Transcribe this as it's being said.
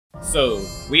So,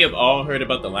 we have all heard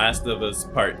about The Last of Us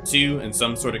Part 2 in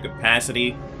some sort of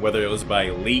capacity, whether it was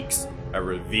by leaks, a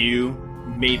review,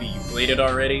 maybe you played it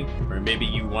already, or maybe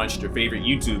you watched your favorite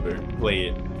YouTuber play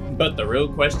it. But the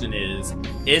real question is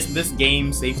this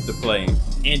game safe to play?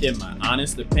 And in my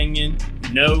honest opinion,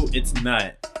 no, it's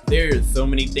not. There are so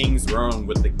many things wrong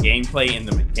with the gameplay and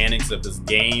the mechanics of this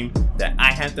game that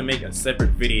I have to make a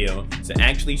separate video to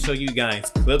actually show you guys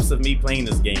clips of me playing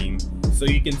this game so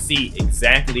you can see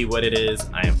exactly what it is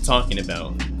I am talking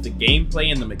about. The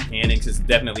gameplay and the mechanics is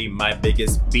definitely my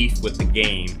biggest beef with the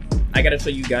game. I gotta show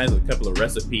you guys a couple of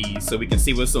recipes so we can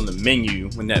see what's on the menu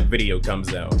when that video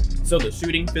comes out. So the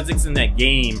shooting physics in that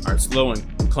game are slow and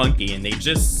clunky and they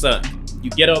just suck. You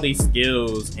get all these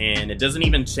skills and it doesn't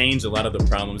even change a lot of the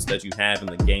problems that you have in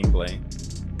the gameplay.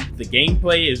 The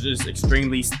gameplay is just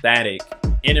extremely static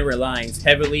and it relies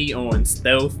heavily on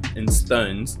stealth and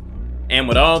stuns. And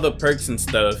with all the perks and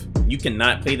stuff, you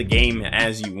cannot play the game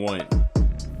as you want.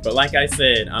 But like I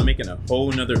said, I'm making a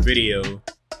whole nother video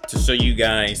to show you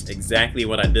guys exactly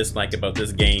what I dislike about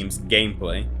this game's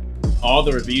gameplay. All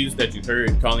the reviews that you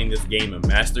heard calling this game a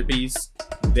masterpiece,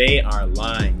 they are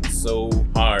lying so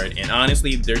hard, and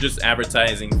honestly, they're just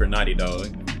advertising for Naughty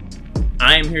Dog.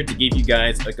 I am here to give you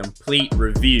guys a complete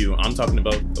review. I'm talking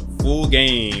about the full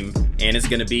game, and it's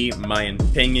gonna be my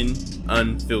opinion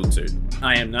unfiltered.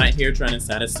 I am not here trying to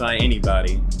satisfy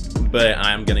anybody, but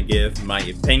I'm gonna give my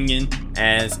opinion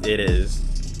as it is.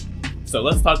 So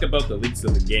let's talk about the leaks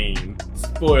of the game.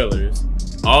 Spoilers.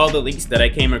 All the leaks that I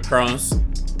came across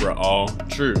were all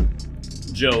true.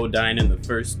 Joe dying in the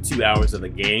first 2 hours of the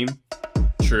game,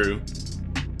 true.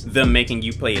 Them making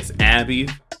you play as Abby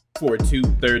for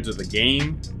 2/3 of the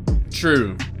game,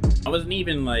 true. I wasn't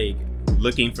even like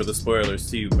looking for the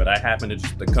spoilers too, but I happened to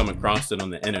just come across it on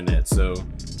the internet, so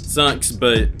sucks,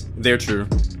 but they're true.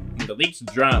 When the leaks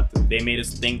dropped, they made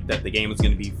us think that the game was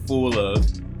going to be full of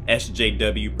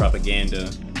SJW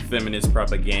propaganda, feminist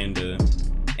propaganda,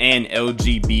 and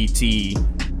LGBT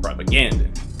propaganda.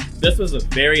 This was a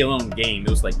very long game. It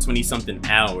was like 20-something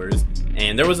hours,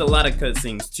 and there was a lot of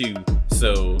cutscenes too.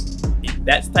 So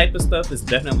that type of stuff is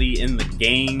definitely in the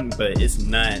game, but it's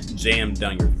not jammed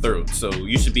down your throat. So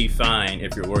you should be fine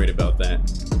if you're worried about that.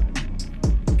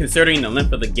 Considering the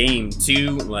length of the game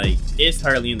too, like it's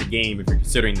hardly in the game if you're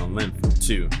considering the length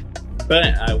too.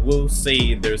 But I will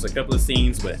say there's a couple of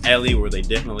scenes with Ellie where they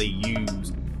definitely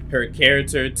use her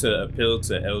character to appeal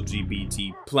to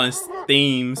LGBT plus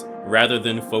themes rather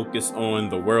than focus on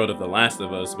the world of The Last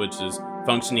of Us, which is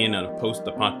functioning in a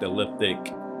post-apocalyptic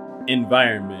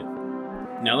environment.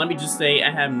 Now let me just say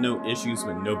I have no issues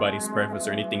with nobody's preference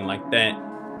or anything like that,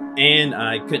 and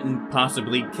I couldn't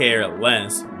possibly care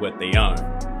less what they are.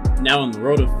 Now in the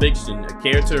world of fiction, a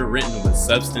character written with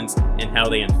substance and how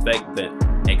they infect the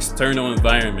external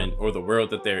environment or the world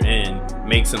that they're in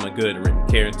makes them a good written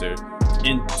character.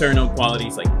 Internal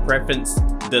qualities like preference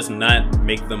does not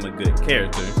make them a good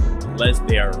character unless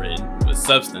they are written with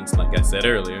substance, like I said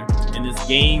earlier. In this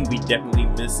game, we definitely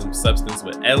miss some substance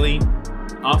with Ellie.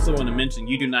 Also want to mention,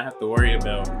 you do not have to worry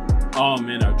about all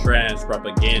men are trash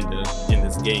propaganda in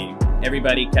this game.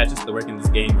 Everybody catches the work in this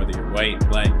game, whether you're white,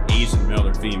 black, Asian, male,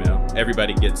 or female.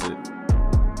 Everybody gets it.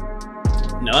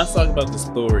 Now let's talk about the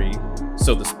story.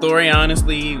 So the story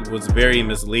honestly was very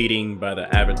misleading by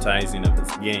the advertising of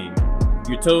this game.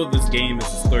 You're told this game is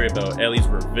a story about Ellie's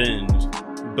revenge,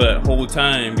 but whole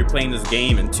time you're playing this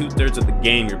game and 2/3 of the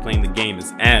game you're playing the game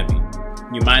as Abby.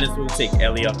 You might as well take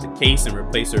Ellie off the case and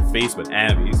replace her face with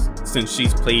Abby's, since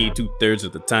she's played 2/3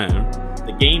 of the time.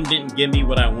 The game didn't give me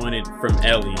what I wanted from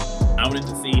Ellie. I wanted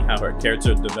to see how her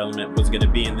character development was going to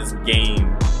be in this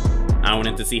game. I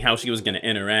wanted to see how she was going to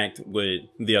interact with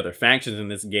the other factions in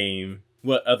this game.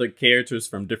 What other characters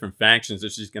from different factions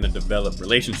that she's going to develop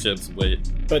relationships with.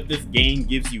 But this game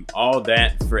gives you all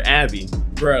that for Abby.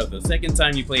 Bruh, the second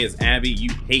time you play as Abby,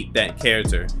 you hate that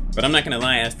character. But I'm not going to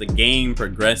lie, as the game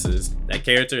progresses, that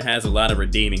character has a lot of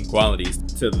redeeming qualities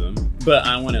to them. But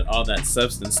I wanted all that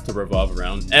substance to revolve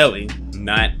around Ellie,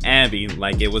 not Abby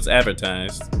like it was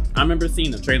advertised. I remember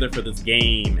seeing the trailer for this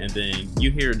game, and then you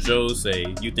hear Joel say,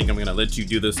 "You think I'm gonna let you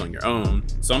do this on your own?"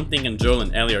 So I'm thinking Joel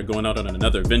and Ellie are going out on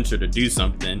another venture to do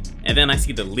something, and then I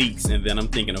see the leaks, and then I'm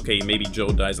thinking, okay, maybe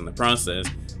Joel dies in the process,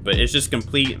 but it's just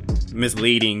complete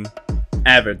misleading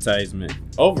advertisement.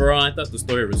 Overall, I thought the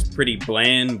story was pretty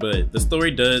bland, but the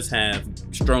story does have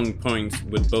strong points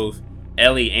with both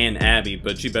Ellie and Abby,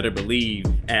 but you better believe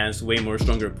it has way more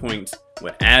stronger points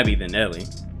with Abby than Ellie.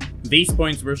 These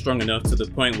points were strong enough to the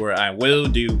point where I will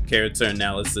do character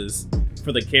analysis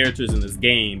for the characters in this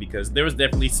game, because there was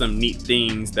definitely some neat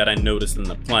things that I noticed in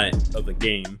the plot of the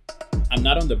game. I'm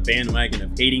not on the bandwagon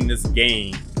of hating this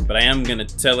game, but I am gonna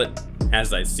tell it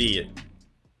as I see it.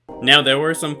 Now, there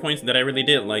were some points that I really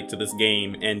did like to this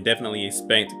game, and definitely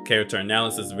expect character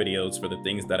analysis videos for the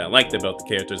things that I liked about the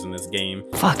characters in this game.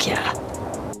 Fuck yeah.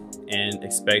 And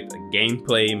expect a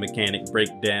gameplay mechanic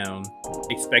breakdown.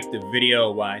 Expect a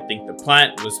video why I think the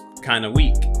plot was kind of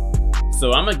weak.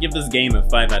 So I'm gonna give this game a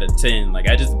 5 out of 10, like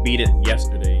I just beat it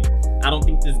yesterday. I don't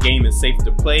think this game is safe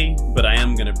to play, but I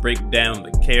am gonna break down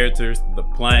the characters, the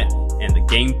plot, and the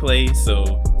gameplay,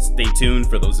 so stay tuned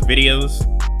for those videos.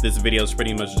 This video is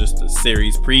pretty much just a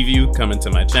series preview coming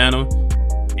to my channel,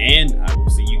 and I will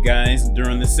see you guys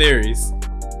during the series.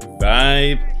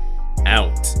 Vibe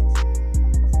out.